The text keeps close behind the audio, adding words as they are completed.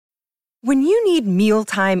When you need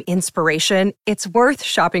mealtime inspiration, it's worth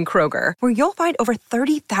shopping Kroger, where you'll find over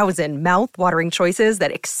 30,000 mouth-watering choices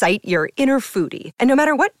that excite your inner foodie. And no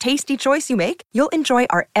matter what tasty choice you make, you'll enjoy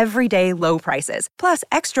our everyday low prices, plus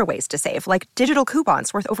extra ways to save, like digital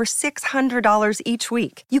coupons worth over $600 each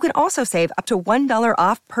week. You can also save up to $1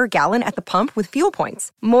 off per gallon at the pump with fuel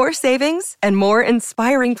points. More savings and more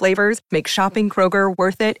inspiring flavors make shopping Kroger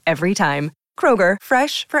worth it every time. Kroger,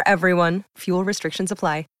 fresh for everyone. Fuel restrictions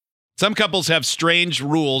apply. Some couples have strange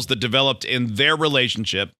rules that developed in their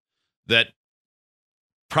relationship that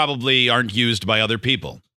probably aren't used by other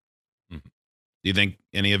people. Do you think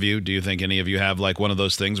any of you have like one of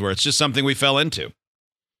those things where it's just something we fell into?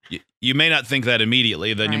 You may not think that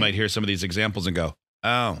immediately. Then you might hear some of these examples and go,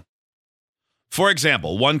 oh. For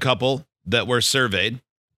example, one couple that were surveyed,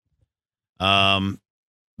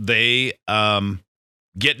 they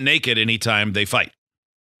get naked anytime they fight.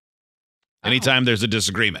 Anytime there's a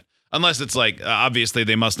disagreement. Unless it's like, obviously,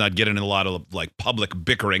 they must not get in a lot of like public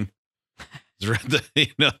bickering.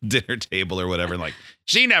 Dinner table or whatever. Like,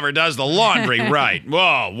 she never does the laundry right.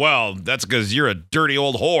 Whoa, well, that's because you're a dirty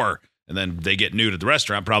old whore. And then they get nude at the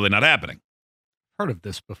restaurant. Probably not happening. Heard of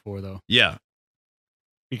this before, though. Yeah.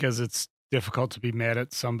 Because it's difficult to be mad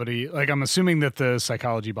at somebody. Like, I'm assuming that the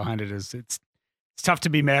psychology behind it is it's tough to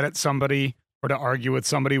be mad at somebody or to argue with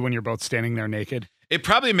somebody when you're both standing there naked. It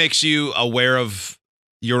probably makes you aware of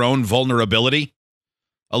your own vulnerability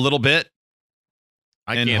a little bit.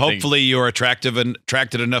 And hopefully you're attracted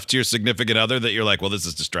enough to your significant other that you're like, well, this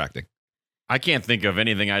is distracting. I can't think of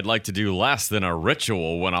anything I'd like to do less than a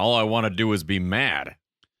ritual when all I want to do is be mad.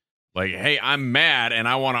 Like, hey, I'm mad and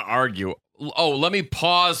I want to argue. Oh, let me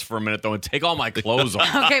pause for a minute, though, and take all my clothes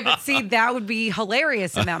off. Okay, but see, that would be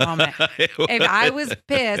hilarious in that moment. If I was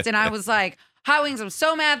pissed and I was like, Hot Wings, I'm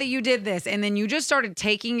so mad that you did this. And then you just started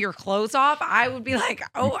taking your clothes off. I would be like,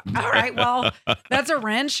 oh, all right, well, that's a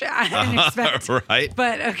wrench. I didn't expect. Right.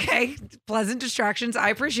 But okay, pleasant distractions. I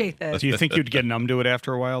appreciate this. Do you think you'd get numb to it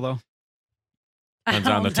after a while, though? Depends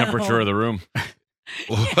on the temperature of the room.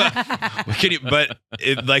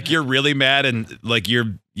 Like you're really mad and like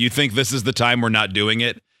you think this is the time we're not doing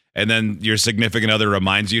it. And then your significant other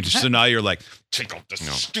reminds you. So now you're like, take off this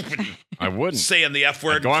stupid. I wouldn't. Saying the F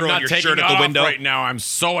word, I'm throwing not your taking shirt at the window. right now. I'm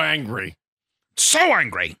so angry. So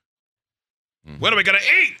angry. What are we going to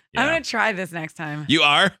eat? I'm going to try this next time. You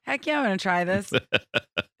are? Heck yeah, I'm going to try this.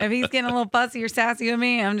 If he's getting a little fussy or sassy with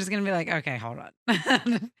me, I'm just going to be like, okay, hold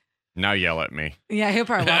on. Now yell at me. Yeah, he'll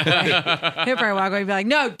probably walk away. He'll probably walk away and be like,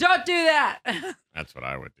 no, don't do that. That's what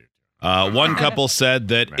I would do. One couple said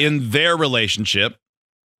that in their relationship,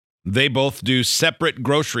 they both do separate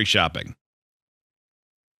grocery shopping.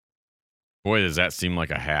 Boy, does that seem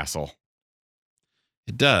like a hassle.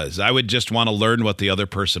 It does. I would just want to learn what the other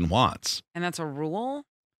person wants. And that's a rule?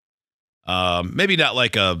 Maybe not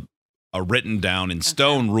like a written down in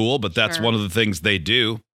stone rule, but that's one of the things they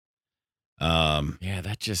do. Yeah,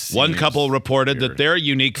 that just one couple reported weird. that their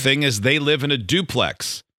unique thing is they live in a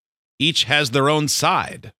duplex. Each has their own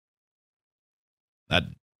side. That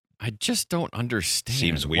I just don't understand.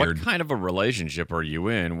 Seems weird. What kind of a relationship are you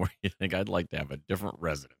in where you think I'd like to have a different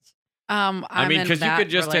residence? I mean, because you could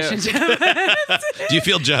just have. Do you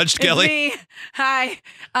feel judged, Kelly? Me. Hi.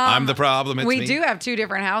 I'm the problem. It's we me. do have two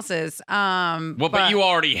different houses. But you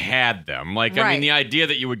already had them. Like, I mean, the idea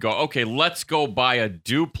that you would go, okay, let's go buy a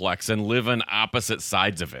duplex and live on opposite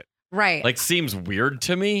sides of it. Right. Like, seems weird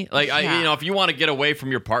to me. Like, if you want to get away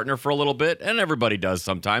from your partner for a little bit, and everybody does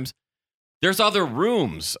sometimes, there's other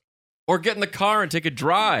rooms. Or get in the car and take a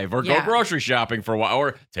drive, or go grocery shopping for a while,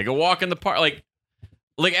 or take a walk in the park.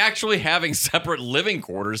 Like actually having separate living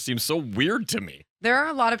quarters seems so weird to me. There are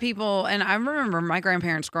a lot of people, and I remember my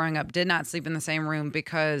grandparents growing up did not sleep in the same room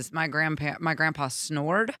because my grandpa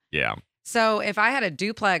snored. Yeah. So if I had a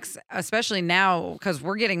duplex, especially now, because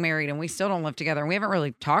we're getting married and we still don't live together, and we haven't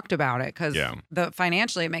really talked about it because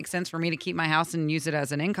financially it makes sense for me to keep my house and use it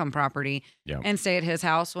as an income property and stay at his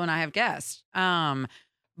house when I have guests.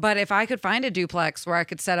 But if I could find a duplex where I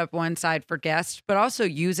could set up one side for guests, but also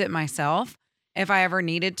use it myself if I ever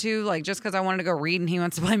needed to, like just because I wanted to go read and he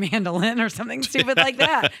wants to play mandolin or something stupid like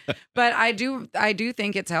that. But I do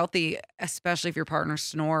think it's healthy, especially if your partner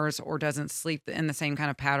snores or doesn't sleep in the same kind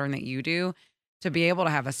of pattern that you do, to be able to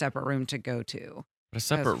have a separate room to go to. But a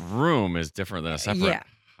separate room is different than a separate,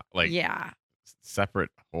 separate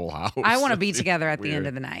whole house. I want to be together at the end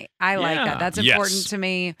of the night. I like that. That's important to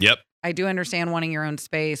me. Yep. I do understand wanting your own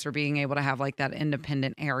space or being able to have like that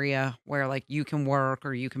independent area where like you can work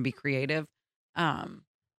or you can be creative.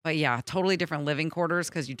 But yeah, totally different living quarters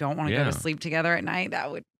because you don't want to go to sleep together at night. That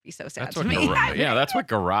would be so sad That's to what me. that's what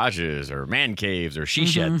garages or man caves or she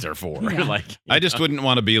sheds are for. Yeah. Like, I just wouldn't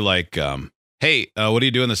want to be like, hey, what are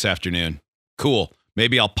you doing this afternoon? Cool.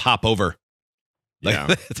 Maybe I'll pop over. Like,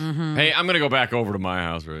 yeah. Hey, I'm gonna go back over to my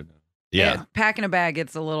house right now. Yeah. Packing a bag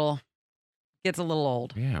gets a little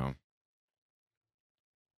old. Yeah.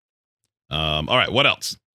 All right. What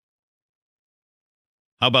else?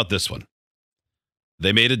 How about this one?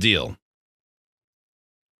 They made a deal.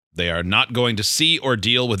 They are not going to see or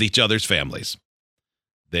deal with each other's families.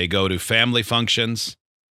 They go to family functions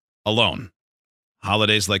alone.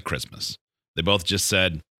 Holidays like Christmas. They both just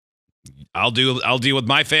said, I'll deal with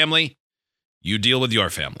my family. You deal with your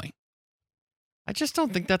family. I just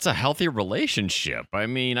don't think that's a healthy relationship. I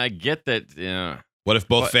mean, I get that. What if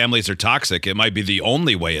both families are toxic? It might be the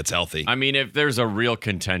only way it's healthy. I mean, if there's a real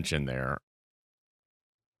contention there,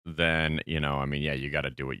 then, you got to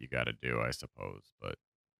do what you got to do, I suppose. But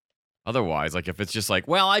otherwise, like if it's just like,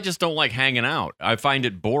 well, I just don't like hanging out. I find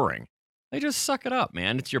it boring. They just suck it up,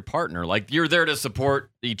 man. It's your partner. Like you're there to support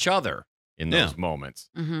each other in those moments.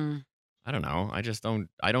 Mm-hmm. I don't know.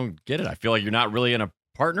 I don't get it. I feel like you're not really in a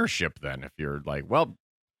partnership then if you're like, well,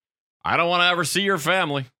 I don't want to ever see your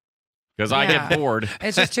family because I get bored.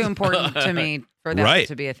 It's just too important to me for that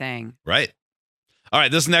to be a thing. Right. All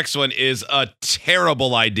right. This next one is a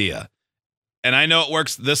terrible idea. And I know it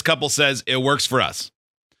works. This couple says it works for us.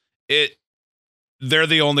 They're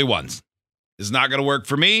the only ones. It's not going to work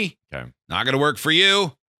for me. Okay. Not going to work for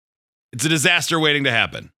you. It's a disaster waiting to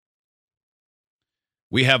happen.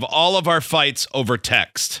 We have all of our fights over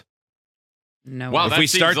text. No. Wow, if we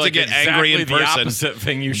start to get angry in person,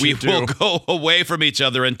 we will go away from each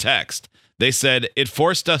other and text. They said it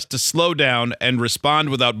forced us to slow down and respond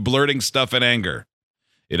without blurting stuff in anger.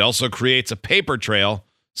 It also creates a paper trail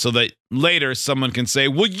so that later someone can say,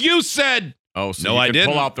 well, you said. Oh, so no, I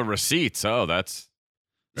didn't. Pull out the receipts. Oh, that's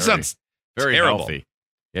sounds very terrible. Healthy.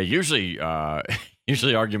 Yeah, usually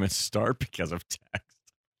arguments start because of text.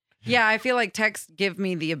 Yeah, I feel like texts give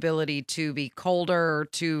me the ability to be colder,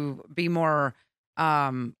 to be more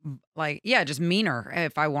just meaner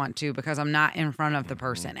if I want to, because I'm not in front of the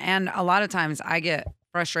person. And a lot of times I get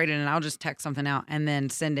frustrated and I'll just text something out and then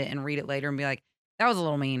send it and read it later and be like, that was a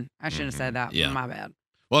little mean. I shouldn't have said that. Yeah. My bad.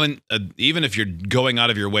 Well, and even if you're going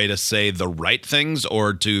out of your way to say the right things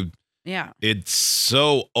or to, it's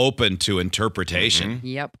so open to interpretation. Mm-hmm.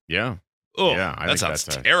 Yep. Yeah. Oh, yeah, that sounds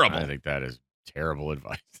terrible. I think that is terrible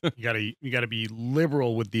advice. You gotta be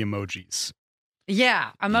liberal with the emojis.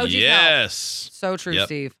 Yeah, emojis. Yes. Help. So true,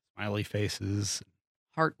 Steve. Smiley faces,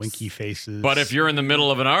 hearts, winky faces. But if you're in the middle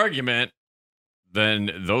of an argument,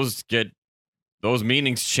 then those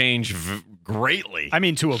meanings change greatly. I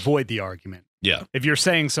mean, to avoid the argument. Yeah. If you're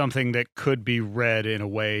saying something that could be read in a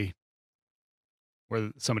way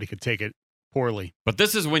where somebody could take it poorly. But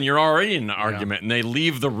this is when you're already in an argument and they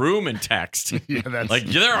leave the room in text. That's like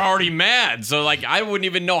they're already mad. So like I wouldn't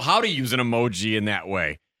even know how to use an emoji in that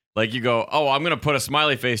way. Like you go, oh, I'm going to put a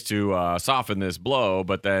smiley face to soften this blow.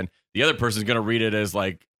 But then the other person's going to read it as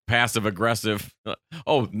like passive aggressive.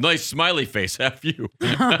 Oh, nice smiley face. F you.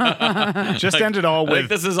 Just end it all with.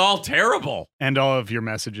 This is all terrible. End all of your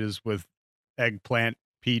messages with eggplant,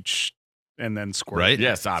 peach, and then squirt. Right?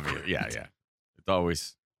 Yes, obviously. Yeah. It's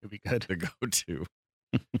always it'd be good. The go-to.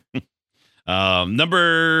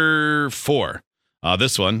 Number 4.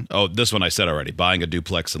 This one I said already. Buying a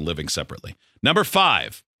duplex and living separately. Number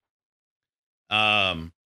 5.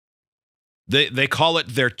 They call it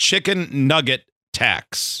their chicken nugget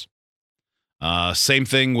tax. Same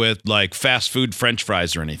thing with like fast food French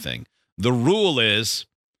fries or anything. The rule is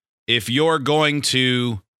if you're going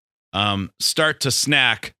to start to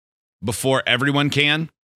snack before everyone can,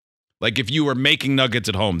 like if you were making nuggets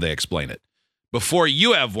at home, they explain it. Before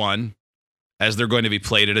you have one, as they're going to be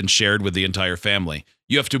plated and shared with the entire family,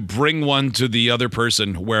 you have to bring one to the other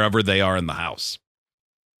person wherever they are in the house.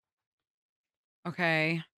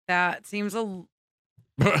 Okay, that seems a.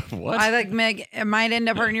 What? I like Meg. It might end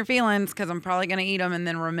up hurting your feelings because I'm probably gonna eat them and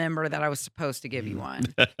then remember that I was supposed to give you one.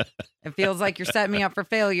 It feels like you're setting me up for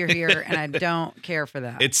failure here, and I don't care for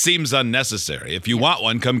that. It seems unnecessary. If you want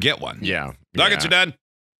one, come get one. Yeah, Nuggets are done.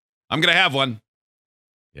 I'm gonna have one.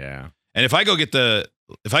 Yeah. And if I go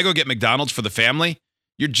get McDonald's for the family,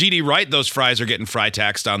 you're GD right. Those fries are getting fry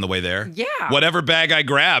taxed on the way there. Yeah. Whatever bag I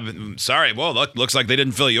grab. Sorry. Well, looks like they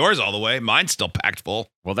didn't fill yours all the way. Mine's still packed full.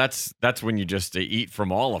 Well, that's when you just eat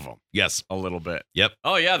from all of them. Yes. A little bit. Yep.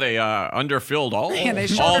 Oh, yeah. They underfilled all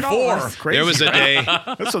all 4. Crazy. There was a day.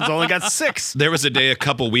 This one's only got 6. There was a day a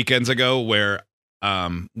couple weekends ago where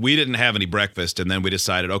we didn't have any breakfast. And then we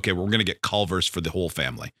decided, okay, we're going to get Culver's for the whole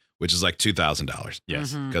family, which is like $2,000.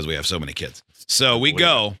 Yes. Because we have so many kids. So we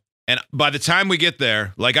go, and by the time we get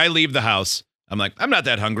there, like I leave the house, I'm like, I'm not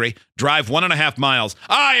that hungry. Drive 1.5 miles.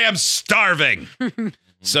 I am starving.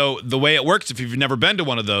 So the way it works, if you've never been to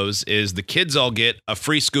one of those, is the kids all get a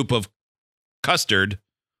free scoop of custard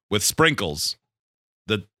with sprinkles.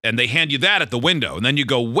 And they hand you that at the window. And then you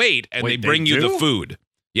go wait, and they bring you the food.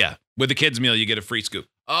 Yeah. With the kids' meal, you get a free scoop.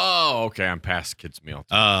 Oh, okay. I'm past kids' meal.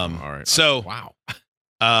 All right. So, wow.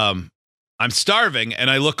 I'm starving, and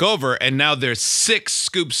I look over, and now there's 6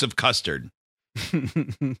 scoops of custard.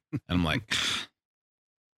 And I'm like,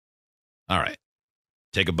 all right,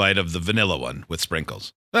 take a bite of the vanilla one with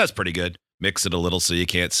sprinkles. That's pretty good. Mix it a little so you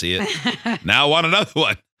can't see it. Now I want another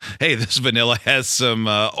one. Hey, this vanilla has some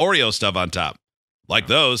Oreo stuff on top. Like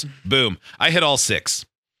those. Boom. I hit all 6.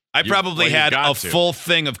 I probably had a full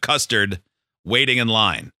thing of custard waiting in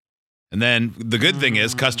line. And then the good thing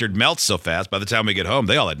is custard melts so fast. By the time we get home,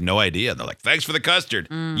 they all had no idea. They're like, thanks for the custard.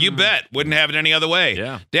 You bet. Wouldn't have it any other way.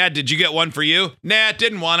 Yeah. Dad, did you get one for you? Nah,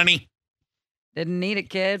 didn't want any. Didn't need it,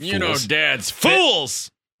 kid. You know, Dad's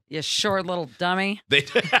fools. You short little dummy. They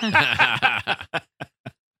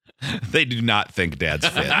do not think Dad's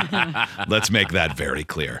fit. Let's make that very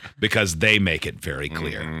clear, because they make it very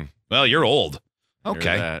clear. Well, you're old.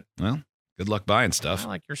 Okay. Well, good luck buying stuff. I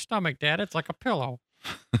like your stomach, Dad. It's like a pillow.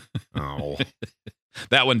 Oh.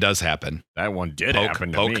 That one does happen. That one did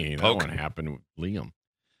happen to me. That one happened with Liam.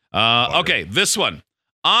 Okay, this one.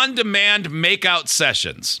 On-demand makeout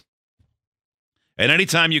sessions. And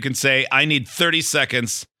anytime you can say, I need 30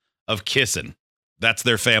 seconds of kissing. That's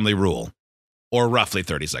their family rule. Or roughly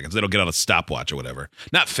 30 seconds. They don't get on a stopwatch or whatever.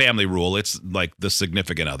 Not family rule. It's like the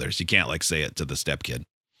significant others. You can't like say it to the stepkid.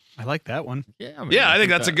 I like that one. Yeah, I think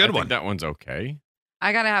that's a good one. That one's okay.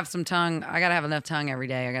 I gotta have some tongue. I gotta have enough tongue every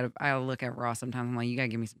day. I look at Ross sometimes. I'm like, you gotta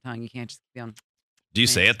give me some tongue. You can't just be on. Do you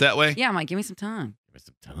say it that way? Yeah, I'm like, give me some tongue. Give me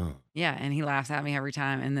some tongue. Yeah, and he laughs at me every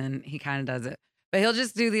time, and then he kind of does it. But he'll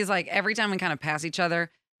just do these like every time we kind of pass each other.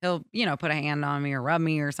 He'll put a hand on me or rub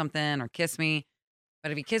me or something or kiss me.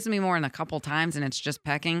 But if he kisses me more than a couple times and it's just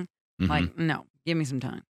pecking, like no, give me some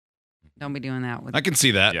tongue. Don't be doing that with. I can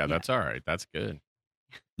see that. Yeah, that's all right. That's good.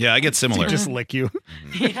 Yeah, I get similar. Just lick you.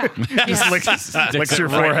 Yeah. Just licks your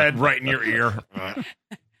forehead. Right in your ear.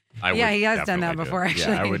 He has done that before,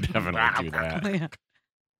 actually. Yeah, I would definitely do that. Yeah.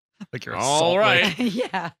 Like you're all right.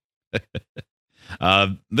 Yeah.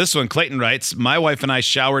 This one, Clayton writes, my wife and I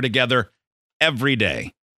shower together every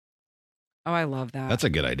day. Oh, I love that. That's a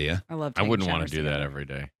good idea. I love. I wouldn't want to do that every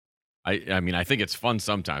day. I mean, I think it's fun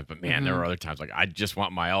sometimes, but man, there are other times like I just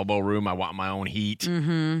want my elbow room. I want my own heat.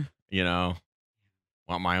 You know,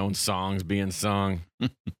 want my own songs being sung.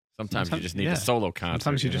 Sometimes you just need a solo concert.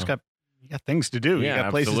 Sometimes you got things to do. Yeah, you got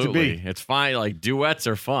places to be. It's fine. Like duets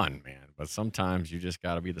are fun, man, but sometimes you just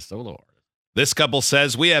got to be the solo artist. This couple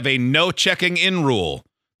says we have a no checking in rule.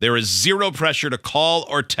 There is zero pressure to call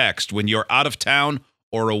or text when you're out of town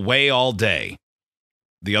or away all day.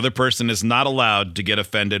 The other person is not allowed to get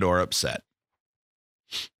offended or upset.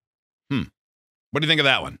 What do you think of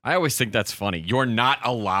that one? I always think that's funny. You're not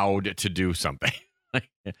allowed to do something.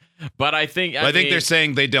 But I think they're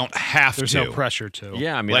saying they don't have there's to. There's no pressure to.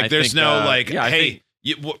 Yeah, I mean, like there's no hey,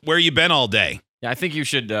 where you been all day? Yeah, I think you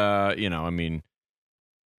should. I mean,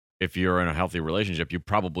 if you're in a healthy relationship, you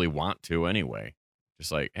probably want to anyway.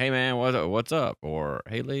 Just like, hey man, what's up? Or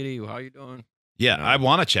hey lady, how you doing? Yeah, I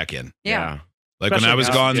want to check in. Yeah. Like especially when I was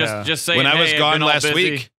gone, just saying, when I was hey, gone last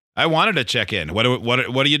week, I wanted to check in. What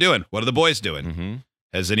are you doing? What are the boys doing?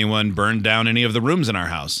 Has anyone burned down any of the rooms in our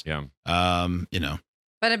house? Yeah.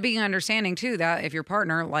 But it being understanding too that if your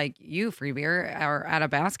partner, like you, Free Beer, are at a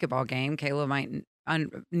basketball game, Kayla might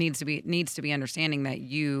needs to be understanding that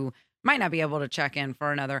you might not be able to check in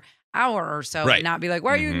for another hour or so, and not be like,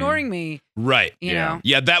 "Why are you ignoring me?" Right. You know?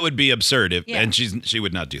 Yeah, that would be absurd. And she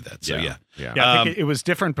would not do that. So yeah. I think it was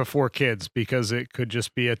different before kids because it could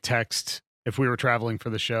just be a text. If we were traveling for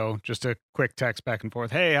the show, just a quick text back and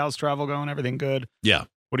forth. Hey, how's travel going? Everything good? Yeah.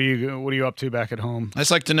 What are you up to back at home? I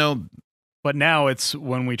just like to know. But now it's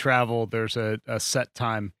when we travel, there's a set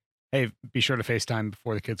time. Hey, be sure to FaceTime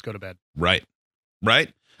before the kids go to bed. Right.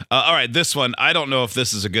 All right, this one, I don't know if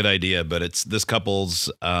this is a good idea, but it's this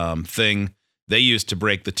couple's thing they use to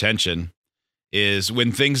break the tension is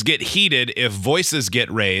when things get heated, if voices get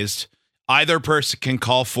raised, either person can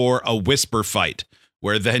call for a whisper fight,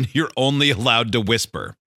 where then you're only allowed to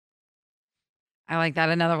whisper. I like that.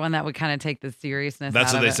 Another one that would kind of take the seriousness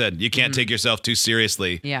That's out what they of it. said. You can't take yourself too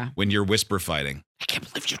seriously when you're whisper fighting. I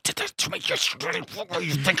can't believe you did that to me yesterday. What were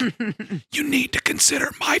you thinking? You need to consider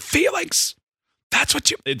my feelings. That's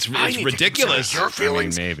what it's ridiculous. Your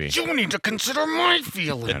feelings. I mean, maybe. You need to consider my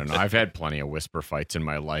feelings. I don't know. I've had plenty of whisper fights in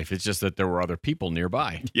my life. It's just that there were other people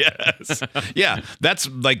nearby. Yes. Yeah. That's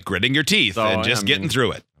like gritting your teeth and just getting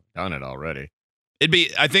through it. I've done it already.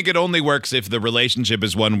 I think it only works if the relationship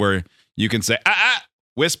is one where you can say,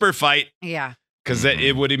 whisper fight. Yeah. Because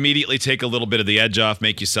it would immediately take a little bit of the edge off,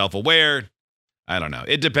 make you self-aware. I don't know.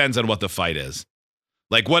 It depends on what the fight is.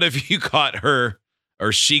 Like, what if you caught her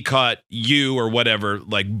or she caught you or whatever,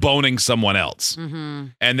 like boning someone else? Mm-hmm.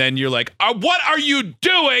 And then you're like, what are you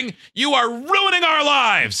doing? You are ruining our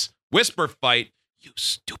lives. Whisper fight. You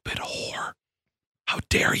stupid whore. How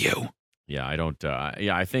dare you? Yeah, I don't.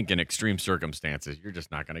 I think in extreme circumstances, you're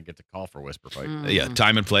just not going to get to call for whisper fight. Yeah,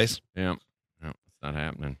 time and place. Yeah, it's not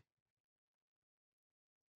happening.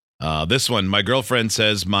 This one, my girlfriend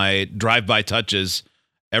says my drive-by touches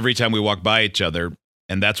every time we walk by each other,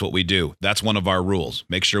 and that's what we do. That's one of our rules.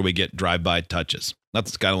 Make sure we get drive-by touches.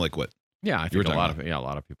 That's kind of like what. Yeah, I think a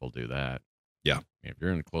lot of people do that. Yeah, if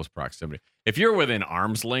you're in close proximity, if you're within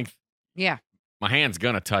arm's length, yeah, my hand's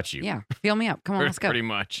gonna touch you. Yeah, feel me up. Come on, let's go. Pretty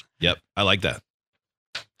much. Yep, I like that.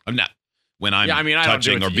 I'm not when I'm I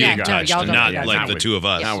touching or being touched, not like the two of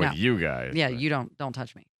us. Not with you guys. Yeah, you don't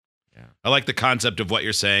touch me. Yeah. I like the concept of what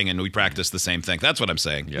you're saying, and we practice the same thing. That's what I'm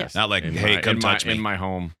saying. Yes. Not like, hey, come touch me. In my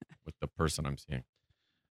home with the person I'm seeing.